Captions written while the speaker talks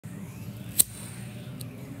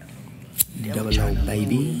Double O,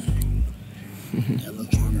 baby. Never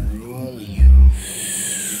tryna ruin you.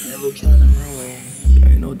 Never tryna ruin. I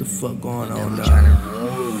ain't know what the fuck going on, dog.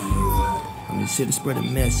 I'm just here to spread a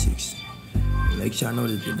message. Make sure I know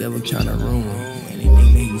that the devil tryna ruin.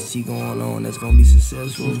 Anything that you see going on that's gonna be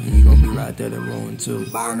successful, you gonna be right there to ruin too.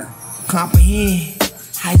 Jabana. Comprehend.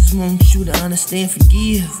 I just want you to understand,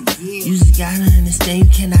 forgive. You just gotta understand, you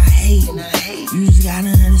cannot hate. You just gotta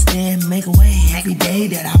understand, make a way. Every day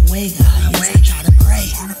that I wake up, yes, I try to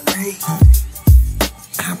pray.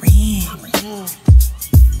 Comprehend.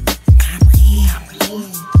 Comprehend.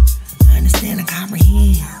 Understand and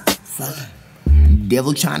comprehend. Fuck it.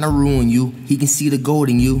 Devil trying to ruin you. He can see the gold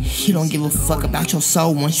in you. He don't give a fuck about your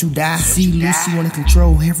soul once you die. See, Lucy wanna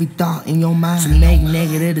control every thought in your mind to make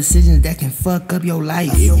negative decisions that can fuck up your life.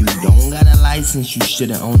 If you don't got a license, you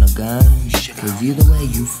shouldn't own a gun. Cause either way,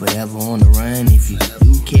 you forever on the run. If you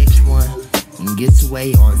do catch one and gets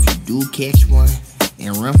away, or if you do catch one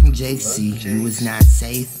and run from JC, you is not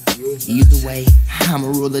safe. Either way, I'ma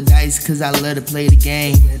roll the dice cause I love to play the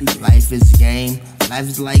game. Life is a game. Life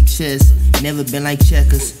is like chess, never been like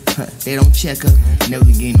checkers. They don't check up, never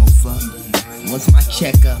get no fuck. Once my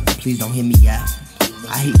check up, please don't hit me out.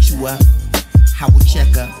 I hit you up, I will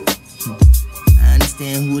check up. I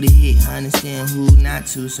understand who to hit, I understand who not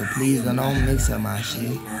to, so please don't mix up my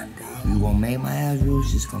shit. You gon' make my ass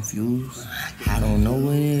rules just confused. I don't know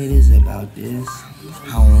what it is about this.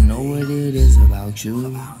 I don't know what it is about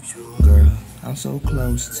you. Girl, I'm so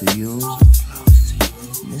close to you.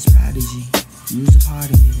 Miss Prodigy, you's a part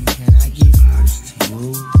of me. Can I get close to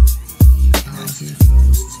you? Can I get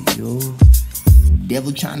close to you?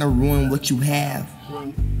 Devil tryna ruin what you have.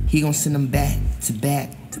 He gon' send them back to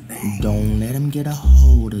back. Don't let him get a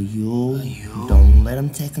hold of you. Don't let him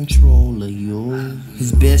take control of you.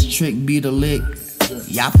 His best trick be the lick.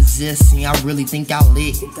 Y'all possess and y'all really think y'all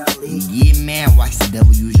lit. Yeah, man, watch the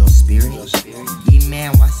devil use your spirit. Yeah,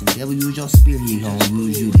 man, watch the devil use your spirit. He gon'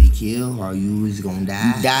 use you to kill, or you is gon'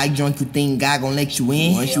 die. You die drunk, you think God gon' let you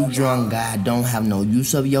in. Once you drunk, God don't have no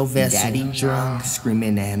use of your vessel. Daddy drunk,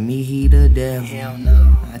 screaming at me, he the devil.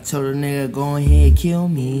 I told a nigga, go ahead, kill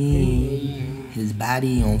me. His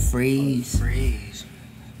body on freeze.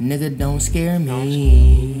 Nigga, don't scare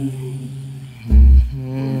me.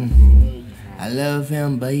 I love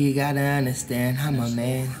him, but you gotta understand, I'm a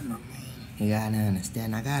man. You gotta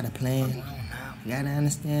understand, I got a plan. You gotta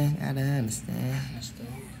understand, gotta understand.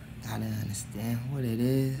 Gotta understand what it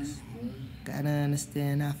is. Gotta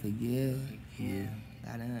understand, I forgive.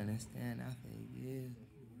 Gotta understand, I forgive.